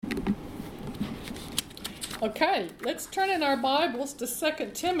Okay, let's turn in our Bibles to 2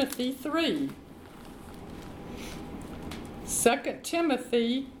 Timothy 3. 2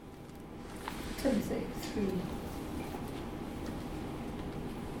 Timothy 3.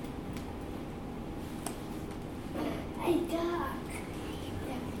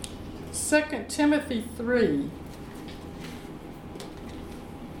 2 Timothy 3.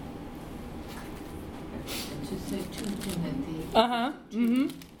 Just say 2 Timothy. Uh-huh. Mm-hmm.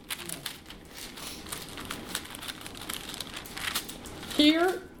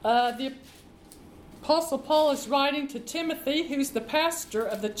 Here, the Apostle Paul is writing to Timothy, who's the pastor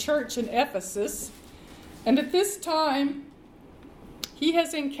of the church in Ephesus. And at this time, he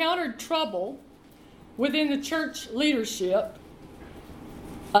has encountered trouble within the church leadership.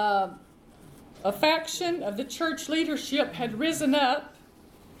 A faction of the church leadership had risen up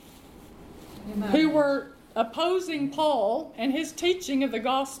who were opposing Paul and his teaching of the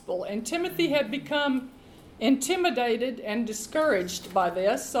gospel. And Timothy had become intimidated and discouraged by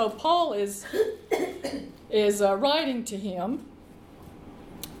this. So Paul is writing to him.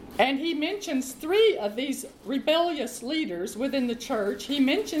 And he mentions 3 of these rebellious leaders within the church. He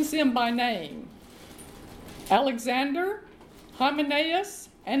mentions them by name: Alexander, Hymenaeus,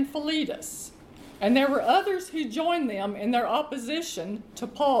 and Philetus. And there were others who joined them in their opposition to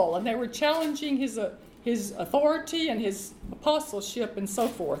Paul, and they were challenging his authority and his apostleship and so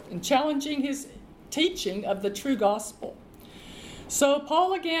forth, and challenging his teaching of the true gospel. So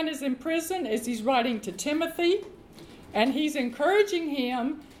Paul again is in prison as he's writing to Timothy, and he's encouraging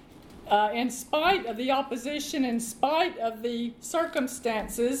him in spite of the opposition, in spite of the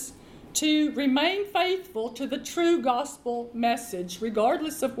circumstances, to remain faithful to the true gospel message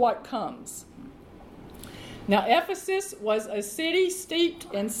regardless of what comes. Now, Ephesus was a city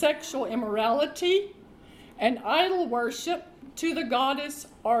steeped in sexual immorality and idol worship to the goddess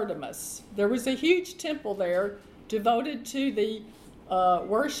Artemis. There was a huge temple there devoted to the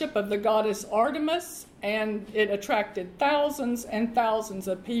worship of the goddess Artemis, and it attracted thousands and thousands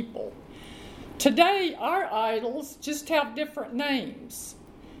of people. Today, our idols just have different names.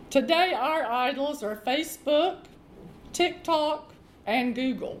 Today, our idols are Facebook, TikTok, and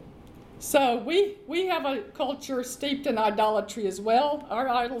Google. So we have a culture steeped in idolatry as well. Our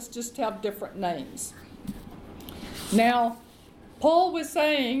idols just have different names. Now, Paul was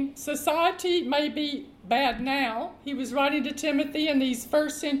saying society may be bad now. He was writing to Timothy and these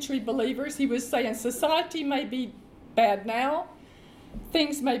first century believers. He was saying society may be bad now.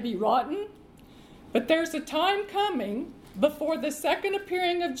 Things may be rotten. But there's a time coming before the second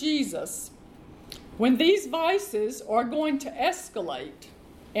appearing of Jesus when these vices are going to escalate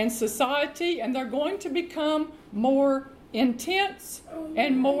in society, and they're going to become more intense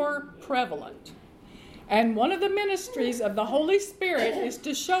and more prevalent. And one of the ministries of the Holy Spirit is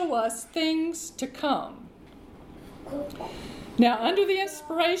to show us things to come. Now, under the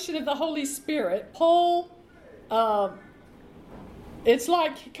inspiration of the Holy Spirit, Paul, it's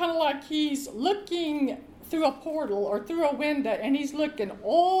kind of like he's looking through a portal or through a window, and he's looking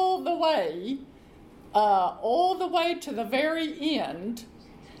all the way to the very end.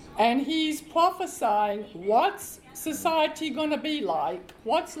 And he's prophesying what's society going to be like,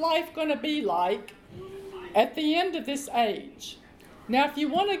 what's life going to be like at the end of this age. Now, if you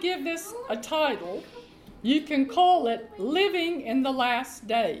want to give this a title, you can call it Living in the Last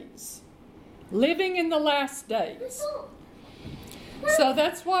Days. Living in the Last Days. So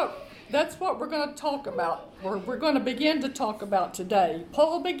that's what we're going to talk about, or we're going to begin to talk about today.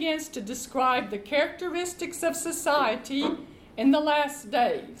 Paul begins to describe the characteristics of society in the last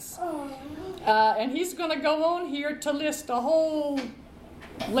days. And he's going to go on here to list a whole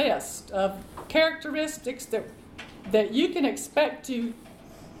list of characteristics that you can expect to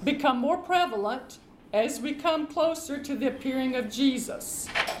become more prevalent as we come closer to the appearing of Jesus.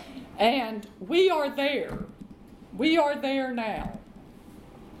 And we are there. We are there now.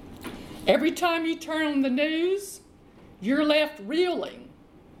 Every time you turn on the news, you're left reeling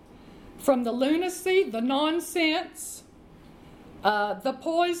from the lunacy, the nonsense, the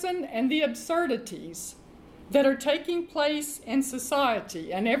poison, and the absurdities that are taking place in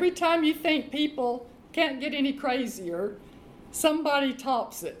society. And every time you think people can't get any crazier, somebody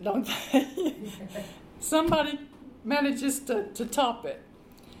tops it, don't they? Somebody manages to top it.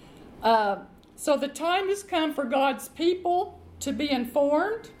 So the time has come for God's people to be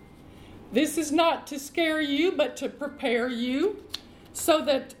informed. This is not to scare you, but to prepare you so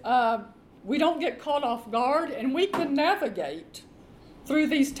that we don't get caught off guard, and we can navigate through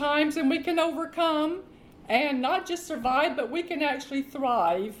these times, and we can overcome and not just survive, but we can actually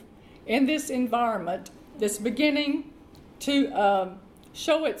thrive in this environment that's beginning to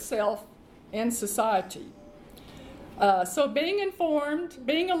show itself in society. So being informed,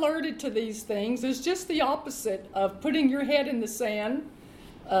 being alerted to these things is just the opposite of putting your head in the sand,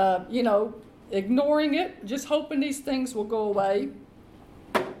 ignoring it, just hoping these things will go away.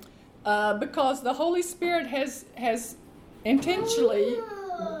 Because the Holy Spirit has intentionally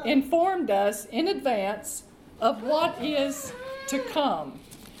informed us in advance of what is to come.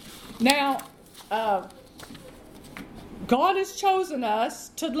 Now, God has chosen us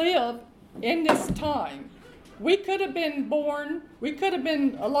to live in this time. We could have been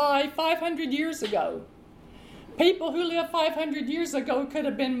alive 500 years ago. People who lived 500 years ago could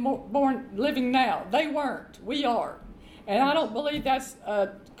have been living now. They weren't. We are. And I don't believe that's a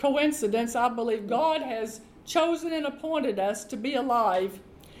coincidence. I believe God has chosen and appointed us to be alive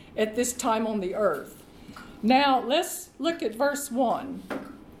at this time on the earth. Now, let's look at verse 1.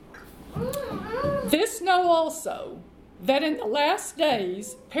 This know also, that in the last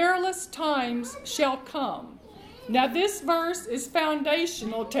days perilous times shall come. Now, this verse is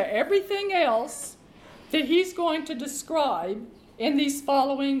foundational to everything else that he's going to describe in these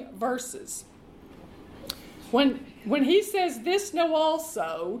following verses. When he says this know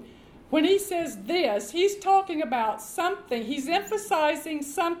also, when he says this, he's talking about something. He's emphasizing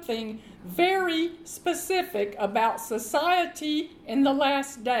something very specific about society in the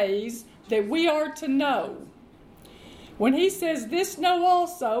last days that we are to know. When he says this know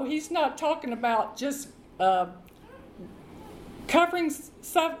also, he's not talking about just covering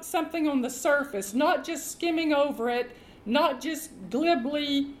something on the surface, not just skimming over it, not just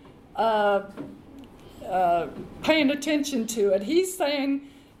glibly paying attention to it. He's saying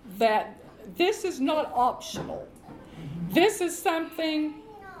that this is not optional. This is something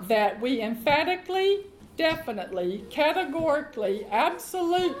that we emphatically, definitely, categorically,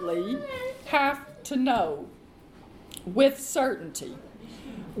 absolutely have to know with certainty.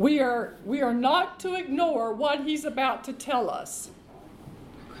 We are not to ignore what he's about to tell us.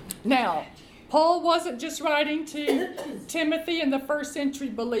 Now, Paul wasn't just writing to Timothy and the first century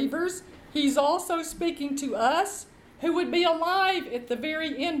believers. He's also speaking to us who would be alive at the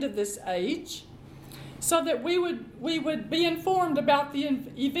very end of this age, so that we would be informed about the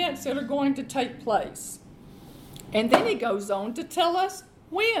events that are going to take place. And then he goes on to tell us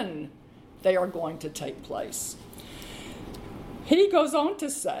when they are going to take place. He goes on to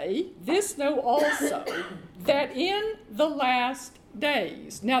say, this know also, that in the last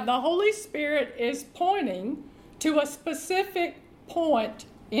days. Now, the Holy Spirit is pointing to a specific point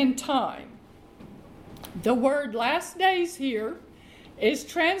in time. The word last days here is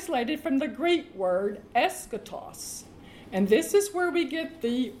translated from the Greek word eschatos. And this is where we get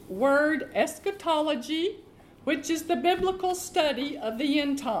the word eschatology, which is the biblical study of the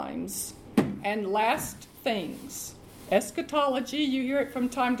end times and last things. Eschatology, you hear it from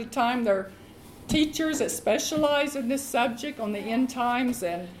time to time. There are teachers that specialize in this subject on the end times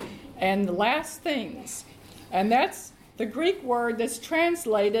and the last things. And that's the Greek word that's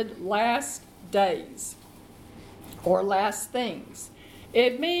translated last days or last things.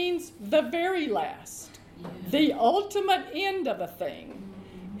 It means the very last, the ultimate end of a thing.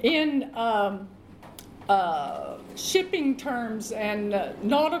 In shipping terms and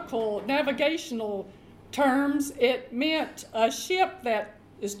navigational terms, it meant a ship that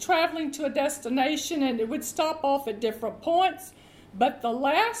is traveling to a destination and it would stop off at different points, but the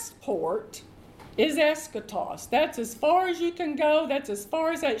last port is eschatos. That's as far as you can go. That's as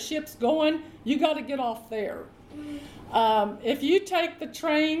far as that ship's going. You got to get off there. If you take the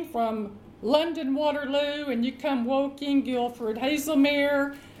train from London Waterloo and you come Woking, Guildford,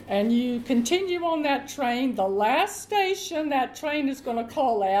 Hazelmere, and you continue on that train, the last station that train is going to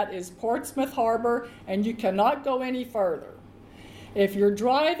call at is Portsmouth Harbor, and you cannot go any further. If you're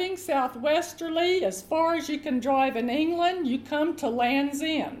driving southwesterly, as far as you can drive in England, you come to Land's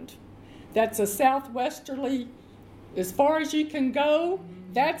End. That's a southwesterly, as far as you can go.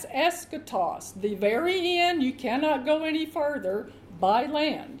 That's eschatos. The very end, you cannot go any further by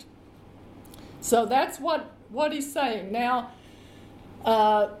land. So that's what he's saying. Now,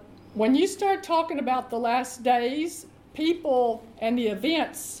 when you start talking about the last days, people and the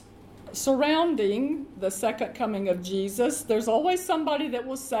events surrounding the second coming of Jesus, there's always somebody that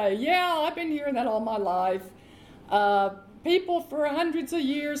will say, yeah, I've been hearing that all my life. People for hundreds of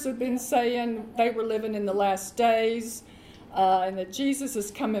years have been saying they were living in the last days. And that Jesus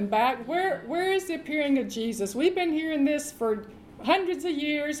is coming back. Where is the appearing of Jesus? We've been hearing this for hundreds of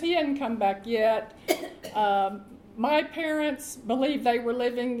years. He hadn't come back yet. My parents believed they were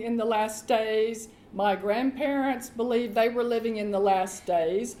living in the last days. My grandparents believed they were living in the last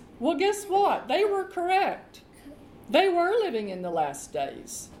days. Well, guess what? They were correct. They were living in the last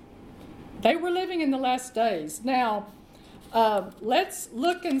days. They were living in the last days. Now, let's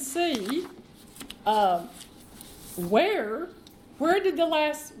look and see what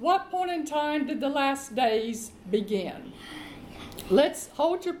point in time did the last days begin? Let's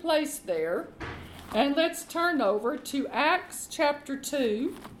hold your place there, and let's turn over to Acts chapter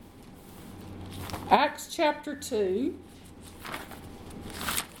 2. Acts chapter 2,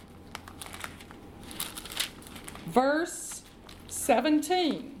 verse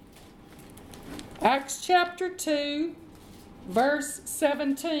 17. Acts chapter 2, verse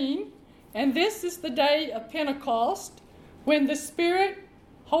 17. And this is the day of Pentecost, when the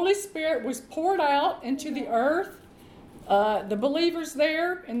Holy Spirit was poured out into the earth. The believers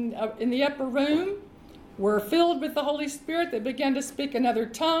there in the upper room were filled with the Holy Spirit. They began to speak in other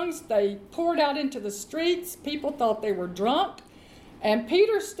tongues. They poured out into the streets. People thought they were drunk. And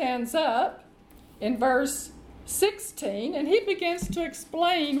Peter stands up in verse 16, and he begins to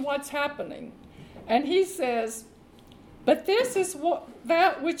explain what's happening. And he says, "But this is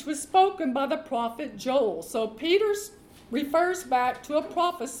that which was spoken by the prophet Joel." So Peter refers back to a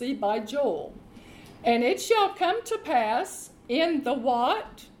prophecy by Joel. "And it shall come to pass in the"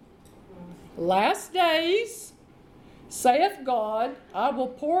 what? "Last days, saith God, I will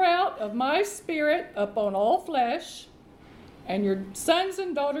pour out of my spirit upon all flesh, and your sons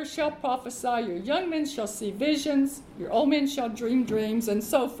and daughters shall prophesy, your young men shall see visions, your old men shall dream dreams," and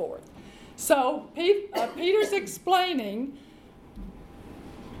so forth. So Peter's explaining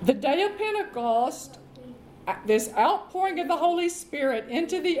the day of Pentecost, this outpouring of the Holy Spirit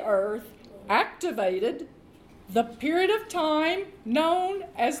into the earth activated the period of time known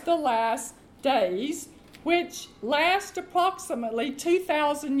as the last days, which last approximately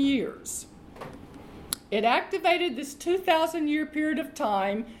 2,000 years. It activated this 2,000-year period of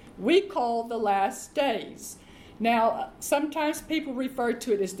time we call the last days. Now, sometimes people refer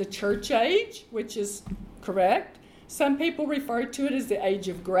to it as the church age, which is correct. Some people refer to it as the age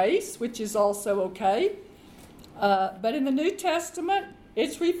of grace, which is also okay. But in the New Testament,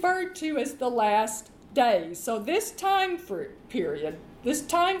 it's referred to as the last days. So this time period, this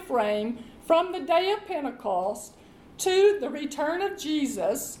time frame from the day of Pentecost to the return of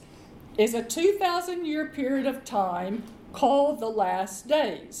Jesus is a 2,000-year period of time called the last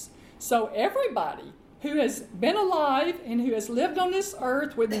days. So everybody who has been alive and who has lived on this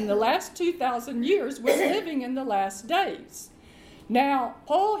earth within the last 2,000 years was living in the last days. Now,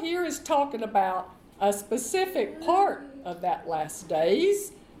 Paul here is talking about a specific part of that last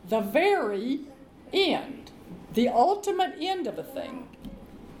days, the very end, the ultimate end of a thing.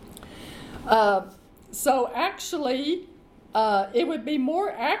 So actually, it would be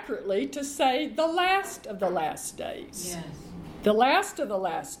more accurately to say the last of the last days. Yes. The last of the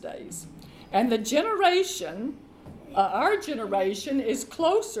last days. And the generation, our generation, is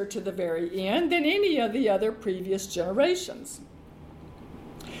closer to the very end than any of the other previous generations.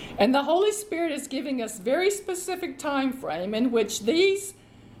 And the Holy Spirit is giving us very specific time frame in which these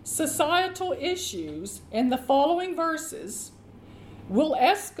societal issues in the following verses will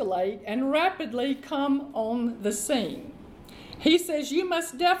escalate and rapidly come on the scene. He says, "You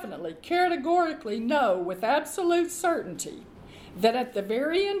must definitely, categorically know with absolute certainty that at the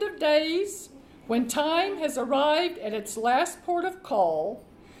very end of days, when time has arrived at its last port of call,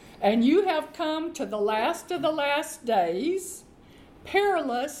 and you have come to the last of the last days,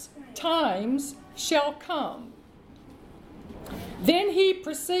 perilous times shall come." Then he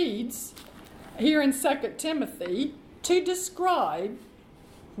proceeds, here in 2 Timothy, to describe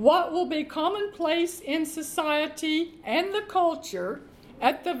what will be commonplace in society and the culture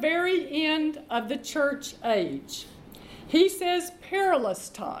at the very end of the church age. He says perilous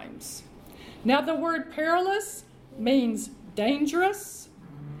times. Now the word perilous means dangerous,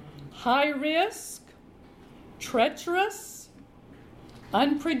 high risk, treacherous,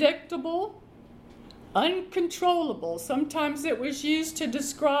 unpredictable, uncontrollable. Sometimes it was used to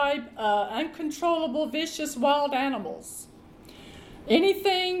describe uncontrollable, vicious, wild animals.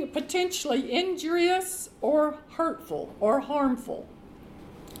 Anything potentially injurious or hurtful or harmful.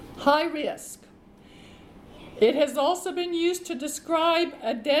 High risk. It has also been used to describe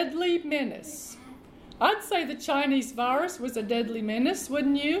a deadly menace. I'd say the Chinese virus was a deadly menace,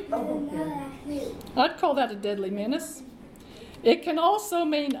 wouldn't you? I'd call that a deadly menace. It can also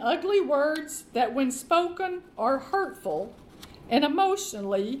mean ugly words that when spoken are hurtful and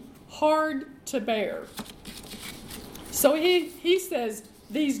emotionally hard to bear. So he says,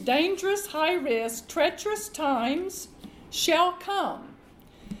 these dangerous, high-risk, treacherous times shall come.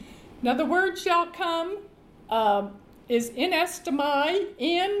 Now the word shall come is inestimi,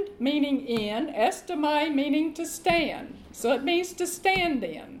 in meaning in, estimi meaning to stand. So it means to stand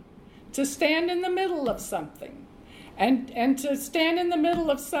in. to stand in the middle of something, and to stand in the middle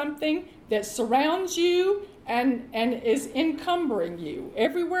of something that surrounds you and is encumbering you.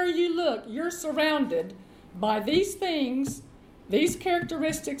 Everywhere you look, you're surrounded by these things, these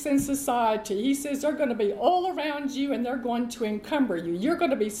characteristics in society. He says they're going to be all around you and they're going to encumber you. You're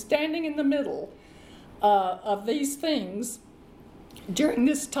going to be standing in the middle of these things during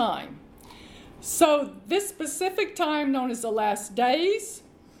this time. So this specific time, known as the last days,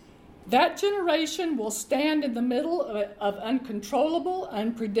 that generation will stand in the middle of uncontrollable,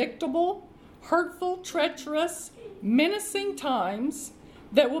 unpredictable, hurtful, treacherous, menacing times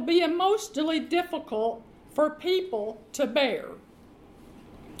that will be emotionally difficult for people to bear.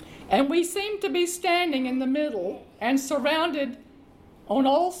 And we seem to be standing in the middle and surrounded on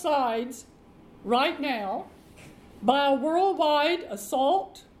all sides right now by a worldwide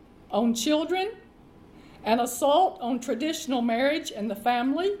assault on children, an assault on traditional marriage and the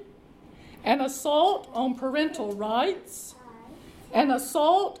family, an assault on parental rights, an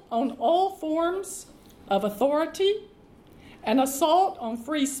assault on all forms of authority, an assault on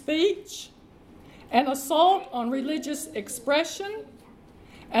free speech, an assault on religious expression,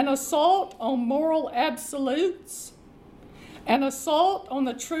 an assault on moral absolutes, an assault on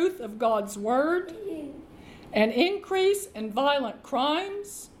the truth of God's Word, an increase in violent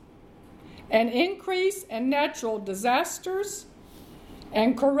crimes, an increase in natural disasters,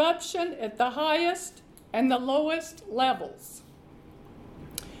 and corruption at the highest and the lowest levels.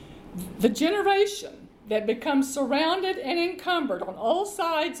 The generation that becomes surrounded and encumbered on all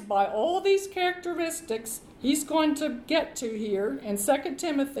sides by all these characteristics he's going to get to here in 2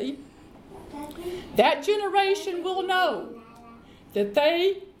 Timothy, that generation will know that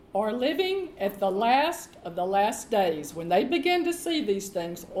they are living at the last of the last days. When they begin to see these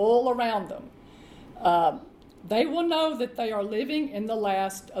things all around them, they will know that they are living in the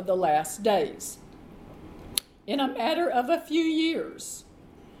last of the last days. In a matter of a few years.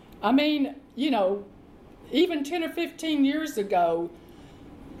 I mean, even 10 or 15 years ago,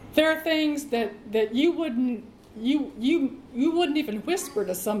 there are things that you wouldn't even whisper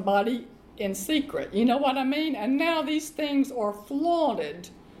to somebody in secret. You know what I mean? And now these things are flaunted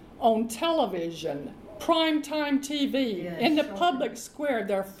on television, primetime TV, yes, in the public square.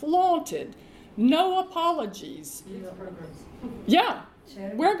 They're flaunted. No apologies. Yeah,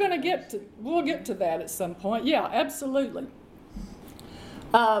 we'll get to that at some point. Yeah, absolutely.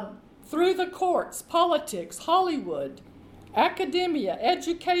 Through the courts, politics, Hollywood, academia,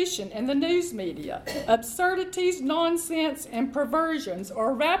 education, and the news media, absurdities, nonsense, and perversions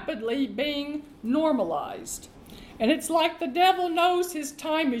are rapidly being normalized. And it's like the devil knows his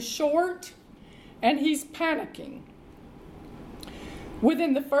time is short, and he's panicking.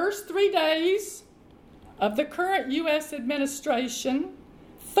 Within the first 3 days of the current U.S. administration,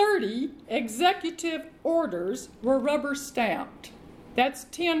 30 executive orders were rubber stamped. That's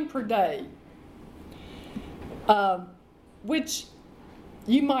 10 per day, which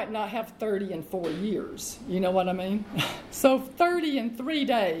you might not have 30 in 4 years. You know what I mean? So 30 in 3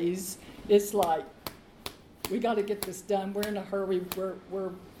 days, it's like, we got to get this done. We're in a hurry.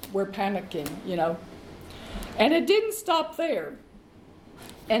 We're panicking, And it didn't stop there.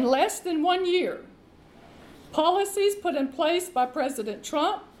 In less than 1 year, policies put in place by President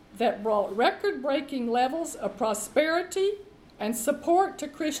Trump that brought record-breaking levels of prosperity and support to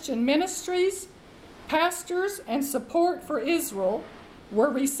Christian ministries, pastors, and support for Israel were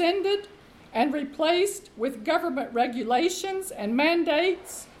rescinded and replaced with government regulations and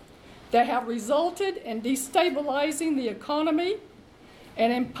mandates that have resulted in destabilizing the economy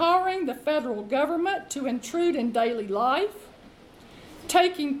and empowering the federal government to intrude in daily life,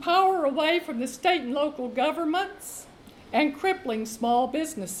 taking power away from the state and local governments, and crippling small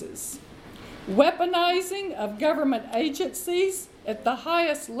businesses, weaponizing of government agencies at the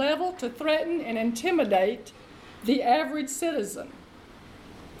highest level to threaten and intimidate the average citizen.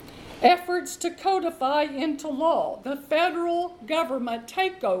 Efforts to codify into law the federal government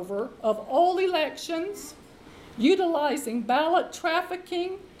takeover of all elections, utilizing ballot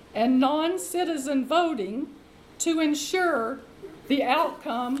trafficking and non-citizen voting to ensure the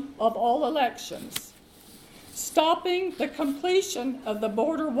outcome of all elections. Stopping the completion of the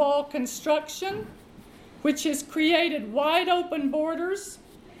border wall construction, which has created wide open borders,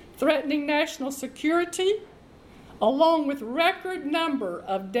 threatening national security, along with record number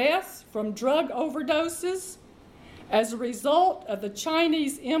of deaths from drug overdoses as a result of the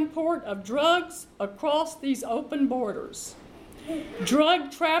Chinese import of drugs across these open borders.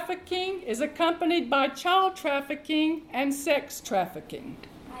 Drug trafficking is accompanied by child trafficking and sex trafficking.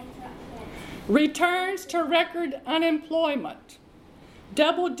 Returns to record unemployment,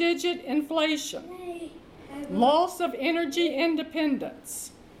 double-digit inflation, loss of energy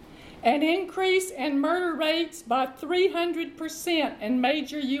independence, an increase in murder rates by 300% in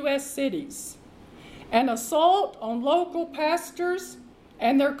major U.S. cities, an assault on local pastors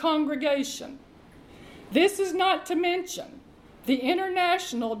and their congregation. This is not to mention the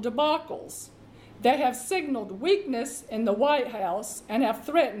international debacles that have signaled weakness in the White House and have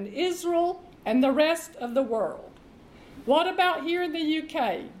threatened Israel and the rest of the world. What about here in the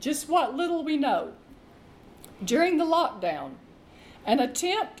UK? Just what little we know. During the lockdown, an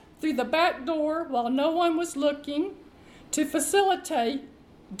attempt through the back door while no one was looking to facilitate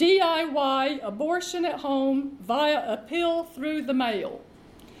DIY abortion at home via a pill through the mail.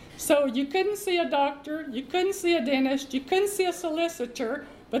 So you couldn't see a doctor, you couldn't see a dentist, you couldn't see a solicitor,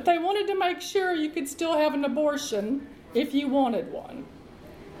 but they wanted to make sure you could still have an abortion if you wanted one.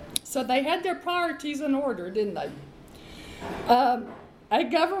 So they had their priorities in order, didn't they? A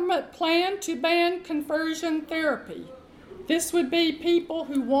government plan to ban conversion therapy. This would be people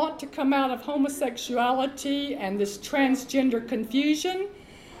who want to come out of homosexuality and this transgender confusion.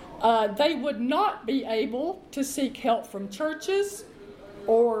 They would not be able to seek help from churches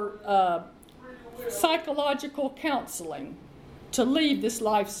or psychological counseling to leave this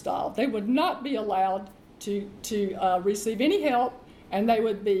lifestyle. They would not be allowed to receive any help, and they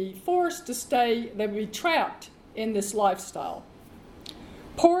would be forced to stay, they would be trapped in this lifestyle.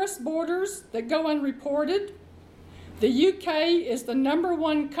 Porous borders that go unreported. The UK is the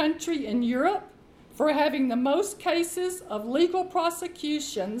 #1 country in Europe for having the most cases of legal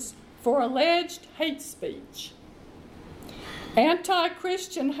prosecutions for alleged hate speech.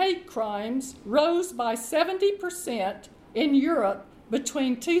 Anti-Christian hate crimes rose by 70% in Europe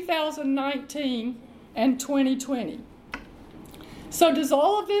between 2019 and 2020. So does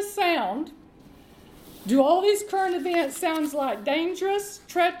all of this sound, do all these current events sound like dangerous,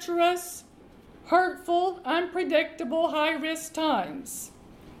 treacherous, hurtful, unpredictable, high-risk times?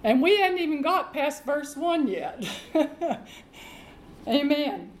 And we hadn't even got past verse 1 yet.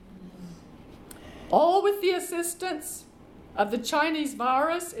 Amen. All with the assistance of the Chinese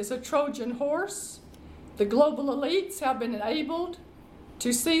virus is a Trojan horse. The global elites have been enabled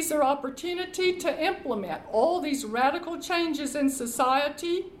to seize their opportunity to implement all these radical changes in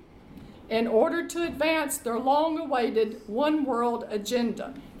society in order to advance their long-awaited one world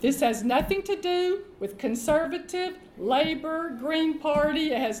agenda. This has nothing to do with conservative, Labor, Green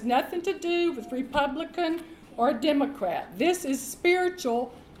Party. It has nothing to do with Republican or Democrat. This is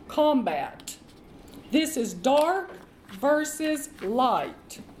spiritual combat. This is dark versus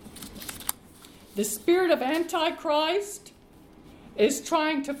light. The spirit of Antichrist is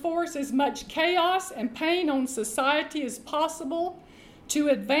trying to force as much chaos and pain on society as possible to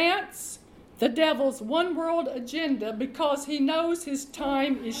advance the devil's one world agenda because he knows his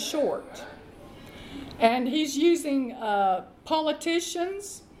time is short. And he's using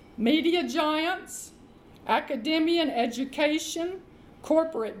politicians, media giants, academia and education,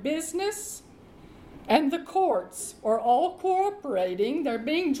 corporate business, and the courts are all cooperating. They're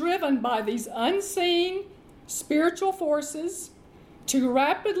being driven by these unseen spiritual forces to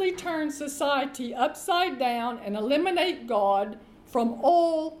rapidly turn society upside down and eliminate God from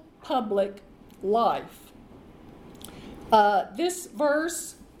all public life. This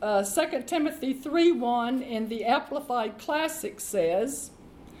verse, 2 Timothy 3:1 in the Amplified Classic says,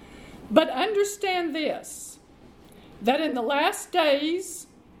 "But understand this, that in the last days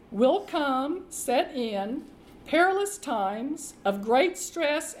will come, set in, perilous times of great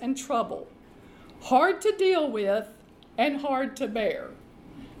stress and trouble, hard to deal with and hard to bear."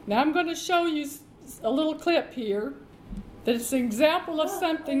 Now I'm going to show you a little clip here that it's an example of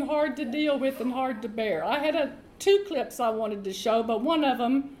something hard to deal with and hard to bear. I had two clips I wanted to show, but one of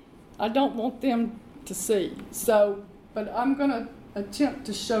them I don't want them to see. So, but I'm going to attempt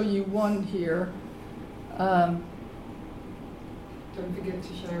to show you one here. Don't forget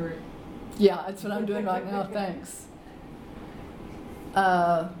to share it. Yeah, that's what I'm doing right now. Thanks.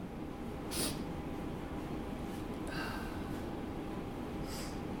 Now,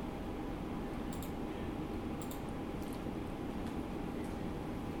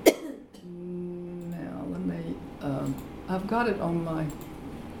 let me, I've got it on my...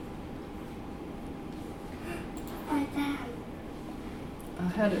 I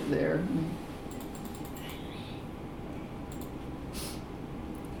had it there.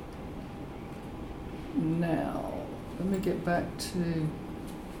 Now, let me get back to...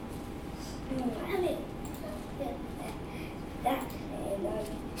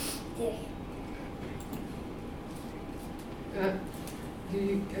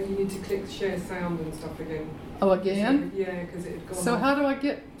 You need to click share sound and stuff again. Oh, again? Yeah, because it had gone So off. how do I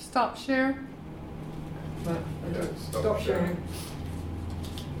get stop share? But stop sharing.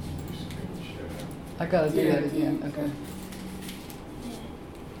 I gotta do Yeah. that again. Okay.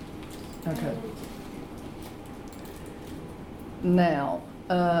 Okay. Now,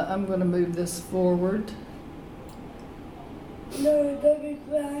 I'm going to move this forward. No, baby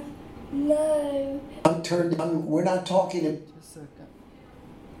cry. No. We're not talking. Just a second.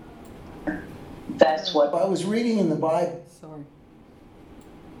 That's what I was reading in the Bible. Sorry.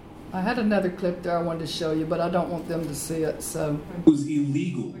 I had another clip there I wanted to show you, but I don't want them to see it, so. It was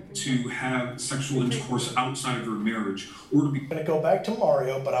illegal to have sexual intercourse outside of your marriage or to be. I'm going to go back to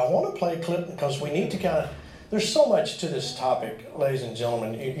Mario, but I want to play a clip because we need to kind of. There's so much to this topic, ladies and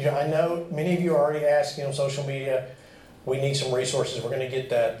gentlemen. I know many of you are already asking on social media. We need some resources. We're going to get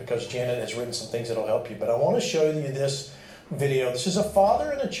that because Janet has written some things that'll help you. But I want to show you this video. This is a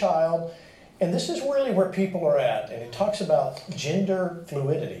father and a child, and this is really where people are at. And it talks about gender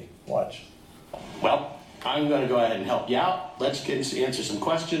fluidity. Watch. Well, I'm going to go ahead and help you out. Let's answer some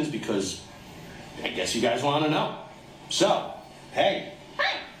questions because I guess you guys want to know. So, hey.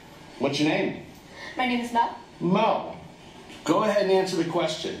 Hi. What's your name? My name is Mel. Mo. Go ahead and answer the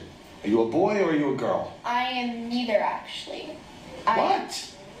question. Are you a boy or are you a girl? I am neither, actually.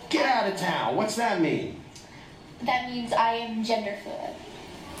 What? Get out of town. What's that mean? That means I am gender fluid.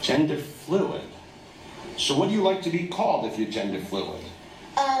 Gender fluid? So what do you like to be called if you're gender fluid?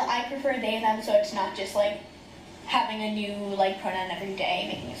 I prefer they, them, so it's not just like having a new pronoun every day,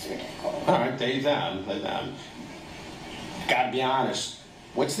 making it super difficult. All right, they, them. Gotta be honest.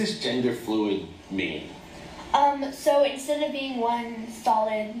 What's this gender fluid mean? So instead of being one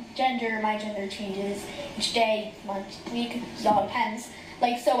solid gender, my gender changes each day, month, week, it all depends.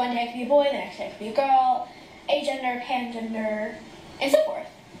 So one day I could be a boy, the next day I could be a girl, agender, pangender, and so forth.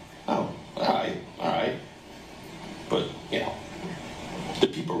 Oh, all right. But, the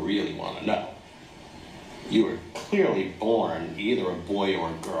people really want to know. You were clearly born either a boy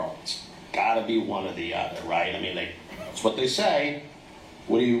or a girl. It's gotta be one or the other, right? I mean, that's what they say.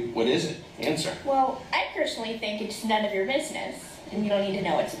 What is it? Answer. Well, I personally think it's none of your business, and you don't need to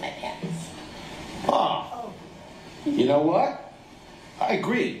know what's in my pants. Oh. You know what? I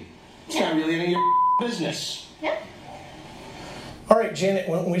agree. It's not really any of your business. Yeah. All right, Janet,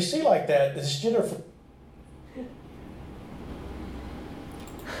 when we see like that, this gender.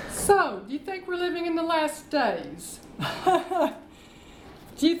 So, do you think we're living in the last days?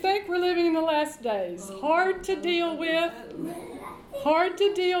 Do you think we're living in the last days? Hard to deal with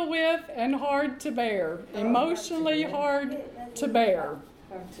and hard to bear. Emotionally hard to bear.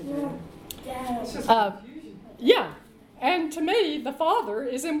 It's just confusion. Yeah. And to me, the father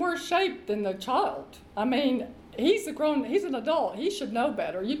is in worse shape than the child. I mean, he's an adult. He should know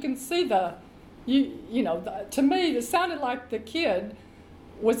better. You can see to me, it sounded like the kid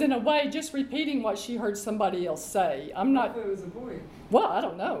was in a way just repeating what she heard somebody else say. I'm not. I thought it was a boy. Well, I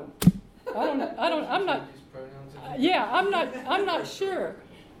don't know. I'm not sure.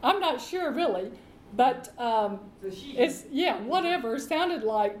 I'm not sure really, but it's whatever. Sounded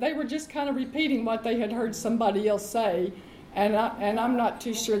like they were just kind of repeating what they had heard somebody else say, and I'm not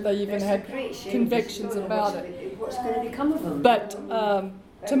too sure they even had convictions about it. What's going to become of them? But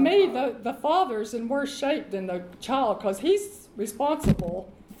to me, the father's in worse shape than the child because he's responsible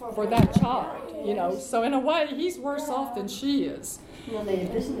for that child. So in a way, he's worse off than she is. None of your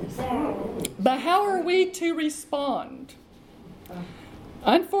business. But how are we to respond?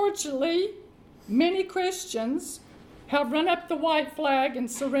 Unfortunately, many Christians have run up the white flag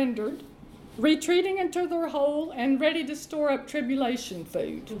and surrendered, retreating into their hole and ready to store up tribulation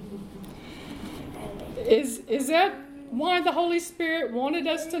food. Is that why the Holy Spirit wanted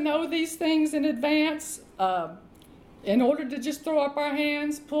us to know these things in advance? In order to just throw up our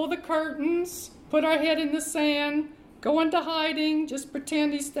hands, pull the curtains, put our head in the sand, go into hiding, just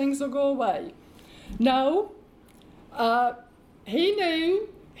pretend these things will go away. No, he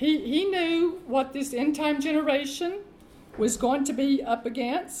knew what this end time generation was going to be up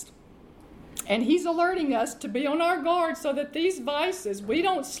against, and he's alerting us to be on our guard so that these vices, we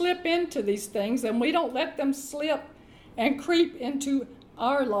don't slip into these things and we don't let them slip and creep into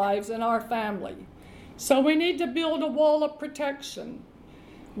our lives and our family. So we need to build a wall of protection.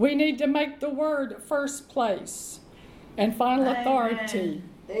 We need to make the word first place and final authority.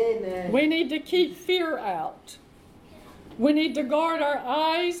 Amen. We need to keep fear out. We need to guard our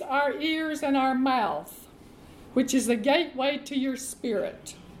eyes, our ears, and our mouth, which is the gateway to your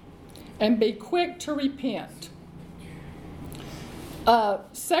spirit, and be quick to repent. 2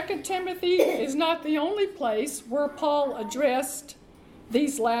 Timothy is not the only place where Paul addressed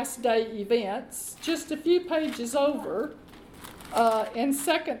these last day events, just a few pages over, in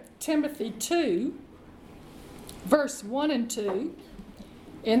 2 Timothy 2, verse 1 and 2,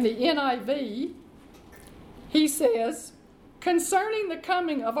 in the NIV, he says, "Concerning the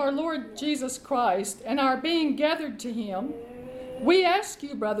coming of our Lord Jesus Christ and our being gathered to him, we ask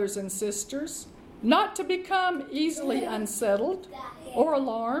you, brothers and sisters, not to become easily unsettled or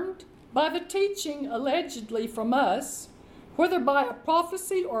alarmed by the teaching allegedly from us, whether by a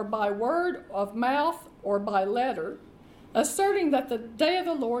prophecy or by word of mouth or by letter, asserting that the day of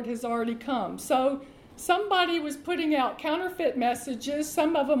the Lord has already come." So somebody was putting out counterfeit messages.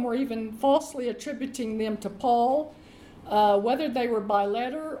 Some of them were even falsely attributing them to Paul, whether they were by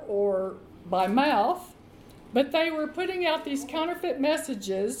letter or by mouth. But they were putting out these counterfeit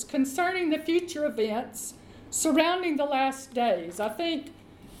messages concerning the future events surrounding the last days. I think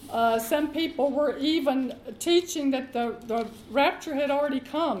some people were even teaching that the rapture had already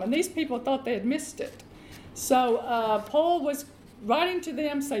come, and these people thought they had missed it. So Paul was writing to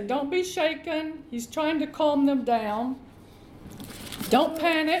them, say, don't be shaken. He's trying to calm them down. Don't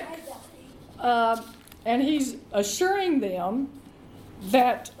panic. And he's assuring them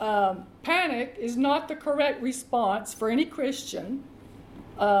that panic is not the correct response for any Christian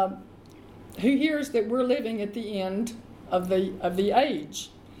who hears that we're living at the end of the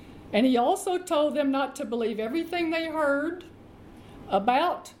age. And he also told them not to believe everything they heard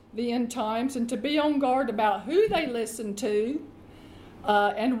about the end times, and to be on guard about who they listen to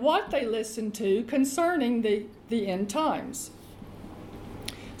and what they listen to concerning the end times.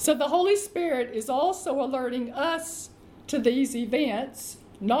 So the Holy Spirit is also alerting us to these events,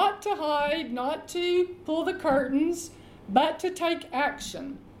 not to hide, not to pull the curtains, but to take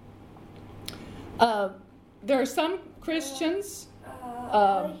action. There are some Christians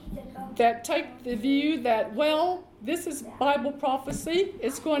that take the view that, well, this is Bible prophecy,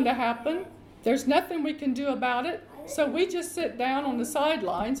 it's going to happen, there's nothing we can do about it, so we just sit down on the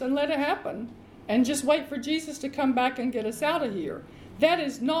sidelines and let it happen and just wait for Jesus to come back and get us out of here. That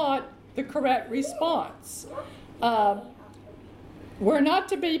is not the correct response. We're not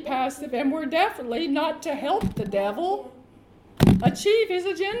to be passive, and we're definitely not to help the devil achieve his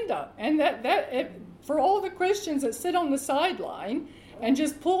agenda. And for all the Christians that sit on the sideline and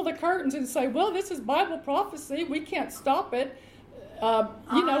just pull the curtains and say, well, this is Bible prophecy, we can't stop it.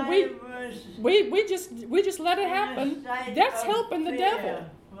 We just let it happen. That's helping the devil.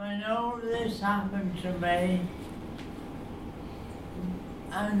 When all this happened to me,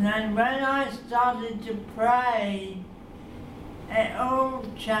 and then when I started to pray, it all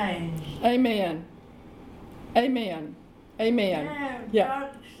changed. Amen. Amen. Amen. Yeah,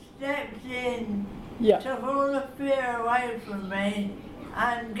 God stepped in, took all the fear away from me,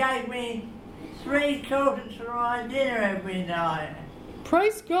 and gave me 3 quarters for my dinner every night.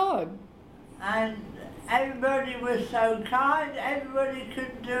 Praise God. And everybody was so kind, everybody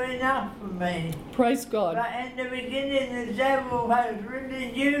couldn't do enough for me. Praise God. But in the beginning, the devil has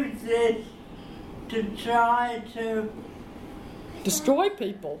really used this to try to destroy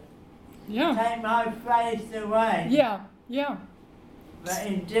people. Yeah. Take my faith away. Yeah. But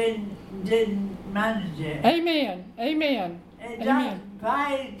he didn't manage it. Amen. It does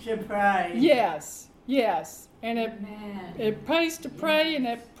pay to pray. Yes. And it pays to pray, and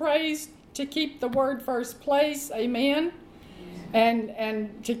it prays to keep the word first place. Amen.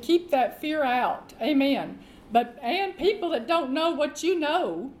 And to keep that fear out. Amen. And people that don't know what you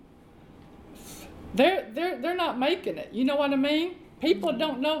know, they're not making it. You know what I mean? People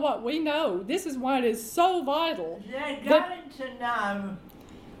don't know what we know. This is why it is so vital. They're going to know.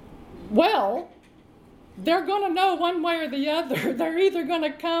 Well, they're going to know one way or the other. They're either going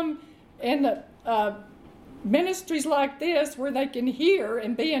to come in ministries like this where they can hear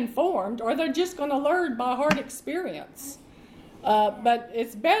and be informed, or they're just going to learn by hard experience. But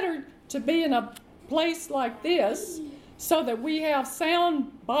it's better to be in a place like this so that we have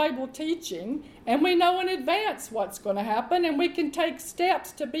sound Bible teaching and we know in advance what's going to happen, and we can take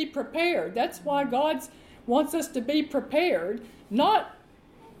steps to be prepared. That's why God wants us to be prepared, not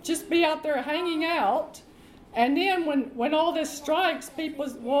just be out there hanging out. And then when all this strikes, people,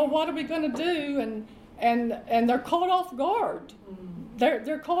 well, what are we going to do? And they're caught off guard.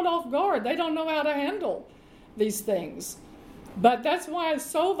 They're caught off guard. They don't know how to handle these things. But that's why it's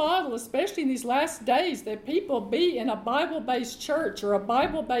so vital, especially in these last days, that people be in a Bible-based church or a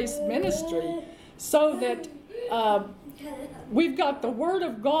Bible-based ministry, so that we've got the Word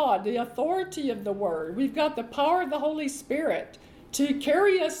of God, the authority of the Word. We've got the power of the Holy Spirit to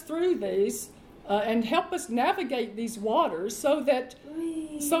carry us through these and help us navigate these waters, so that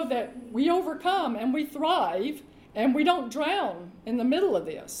we overcome and we thrive, and we don't drown in the middle of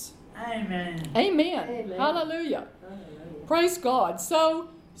this. Amen. Amen. Amen. Hallelujah. Hallelujah. Praise God. So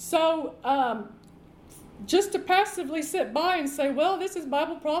just to passively sit by and say, well, this is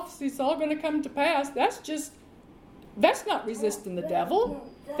Bible prophecy, it's all going to come to pass, that's not resisting the devil.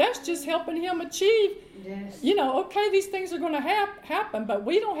 That's just helping him achieve, Yes. okay, these things are going to happen, but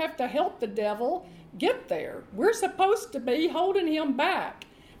we don't have to help the devil get there. We're supposed to be holding him back,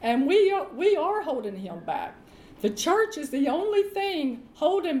 and we are holding him back. The church is the only thing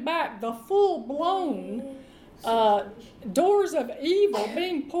holding back the full-blown doors of evil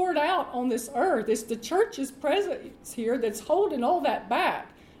being poured out on this earth. It's the church's presence here that's holding all that back.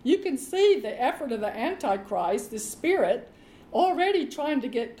 You can see the effort of the Antichrist, the spirit, already trying to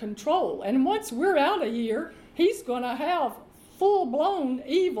get control. And once we're out of here, he's going to have full-blown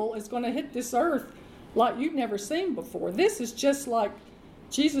evil is going to hit this earth like you've never seen before. This is just like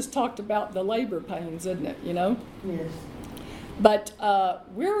Jesus talked about the labor pains, isn't it? Yes. But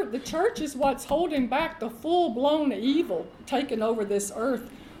the church is what's holding back the full-blown evil taking over this earth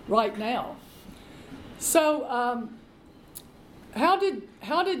right now. So, how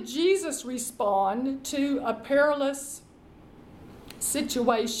did Jesus respond to a perilous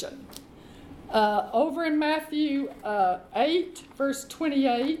situation? Over in Matthew 8, verse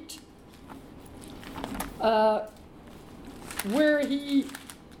 28, where he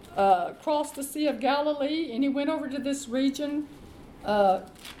crossed the Sea of Galilee, and he went over to this region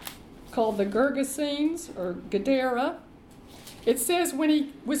called the Gergesenes, or Gadara. It says, when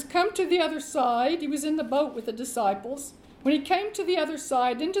he was come to the other side, he was in the boat with the disciples. When he came to the other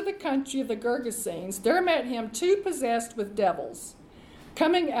side, into the country of the Gergesenes, there met him two possessed with devils,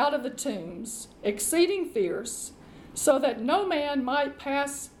 coming out of the tombs, exceeding fierce, so that no man might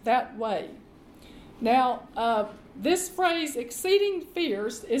pass that way. Now, this phrase, exceeding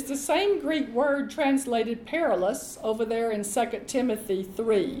fierce, is the same Greek word translated perilous over there in 2 Timothy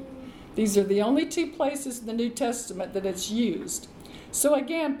 3. These are the only two places in the New Testament that it's used. So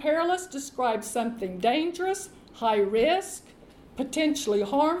again, perilous describes something dangerous, high risk, potentially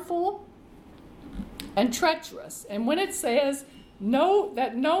harmful, and treacherous. And when it says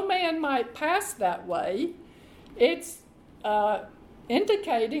that no man might pass that way, it's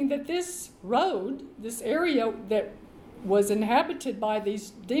indicating that this road, this area that was inhabited by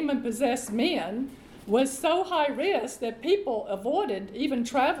these demon-possessed men, was so high risk that people avoided even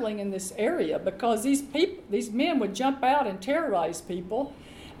traveling in this area, because these men would jump out and terrorize people,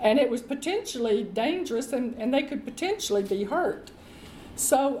 and it was potentially dangerous, and they could potentially be hurt.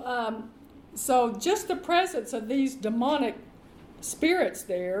 So just the presence of these demonic spirits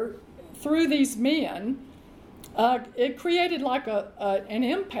there through these men, it created like an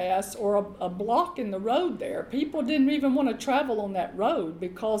impasse or a block in the road there. People didn't even want to travel on that road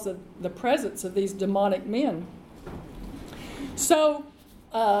because of the presence of these demonic men. So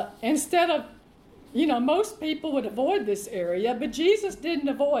instead of, most people would avoid this area, but Jesus didn't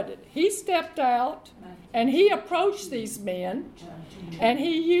avoid it. He stepped out and he approached these men, and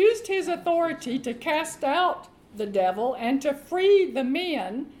he used his authority to cast out the devil and to free the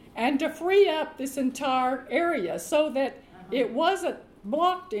men and to free up this entire area so that it wasn't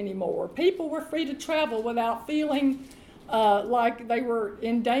blocked anymore. People were free to travel without feeling like they were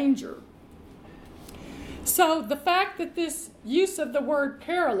in danger. So the fact that this use of the word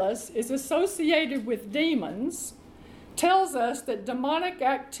perilous is associated with demons tells us that demonic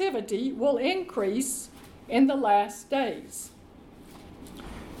activity will increase in the last days.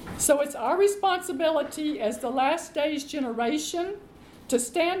 So it's our responsibility as the last days generation to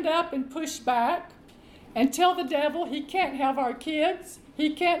stand up and push back and tell the devil he can't have our kids,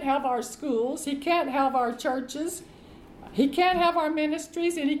 he can't have our schools, he can't have our churches, he can't have our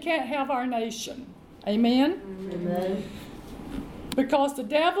ministries, and he can't have our nation. Amen? Amen. Because the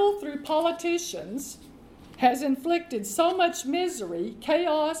devil, through politicians, has inflicted so much misery,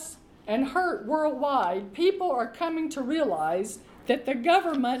 chaos, and hurt worldwide, people are coming to realize that the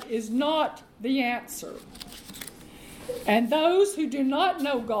government is not the answer. And those who do not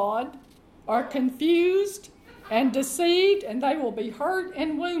know God are confused and deceived, and they will be hurt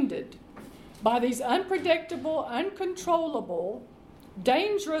and wounded by these unpredictable, uncontrollable,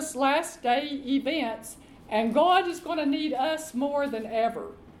 dangerous last day events. And God is going to need us more than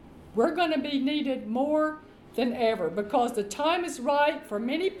ever. We're going to be needed more than ever, because the time is right for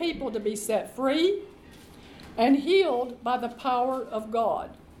many people to be set free and healed by the power of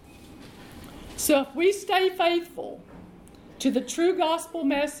God. So if we stay faithful to the true gospel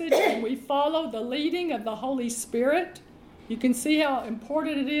message and we follow the leading of the Holy Spirit, you can see how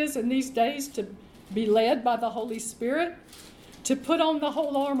important it is in these days to be led by the Holy Spirit. to put on the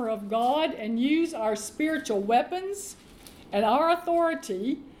whole armor of God and use our spiritual weapons and our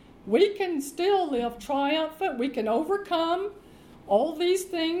authority, we can still live triumphant. We can overcome all these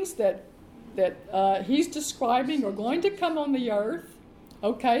things that he's describing are going to come on the earth.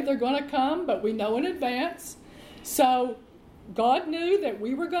 Okay, they're going to come, but we know in advance. So God knew that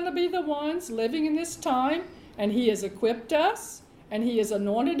we were going to be the ones living in this time, and he has equipped us, and he has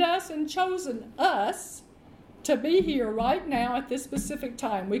anointed us and chosen us to be here right now at this specific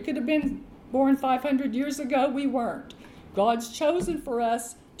time. We could have been born 500 years ago. We weren't. God's chosen for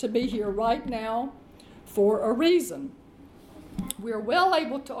us to be here right now for a reason. We're well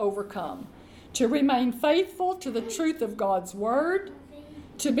able to overcome, to remain faithful to the truth of God's word,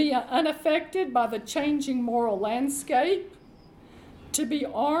 to be unaffected by the changing moral landscape, to be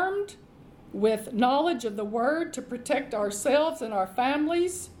armed with knowledge of the word to protect ourselves and our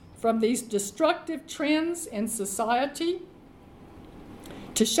families from these destructive trends in society,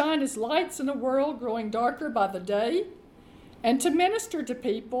 to shine as lights in a world growing darker by the day, and to minister to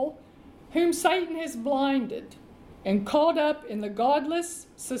people whom Satan has blinded and caught up in the godless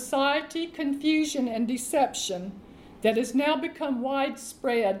society, confusion, and deception that has now become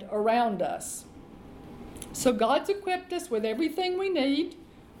widespread around us. So God's equipped us with everything we need.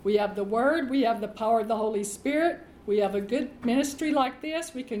 We have the Word, we have the power of the Holy Spirit, we have a good ministry like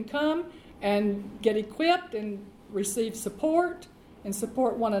this. We can come and get equipped and receive support and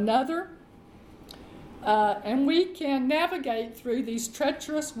support one another. And we can navigate through these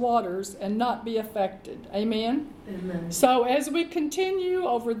treacherous waters and not be affected. Amen? Amen. So as we continue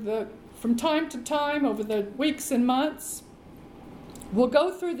from time to time over the weeks and months, we'll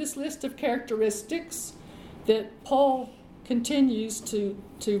go through this list of characteristics that Paul continues to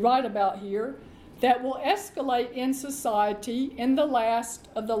write about here that will escalate in society in the last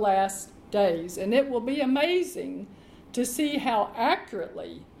of the last days. And it will be amazing to see how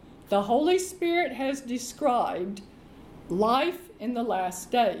accurately the Holy Spirit has described life in the last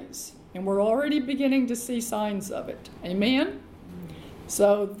days. And we're already beginning to see signs of it. Amen?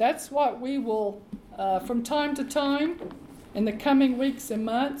 So that's what we will, from time to time, in the coming weeks and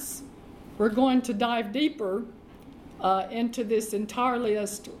months, we're going to dive deeper into this entire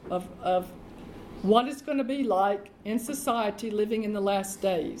list of what it's going to be like in society living in the last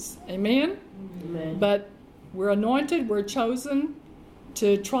days. Amen? Amen. But we're anointed, we're chosen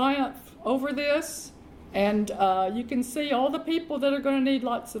to triumph over this, and you can see all the people that are going to need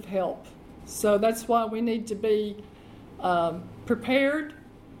lots of help. So that's why we need to be prepared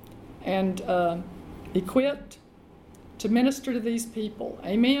and equipped to minister to these people.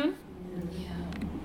 Amen? Yeah.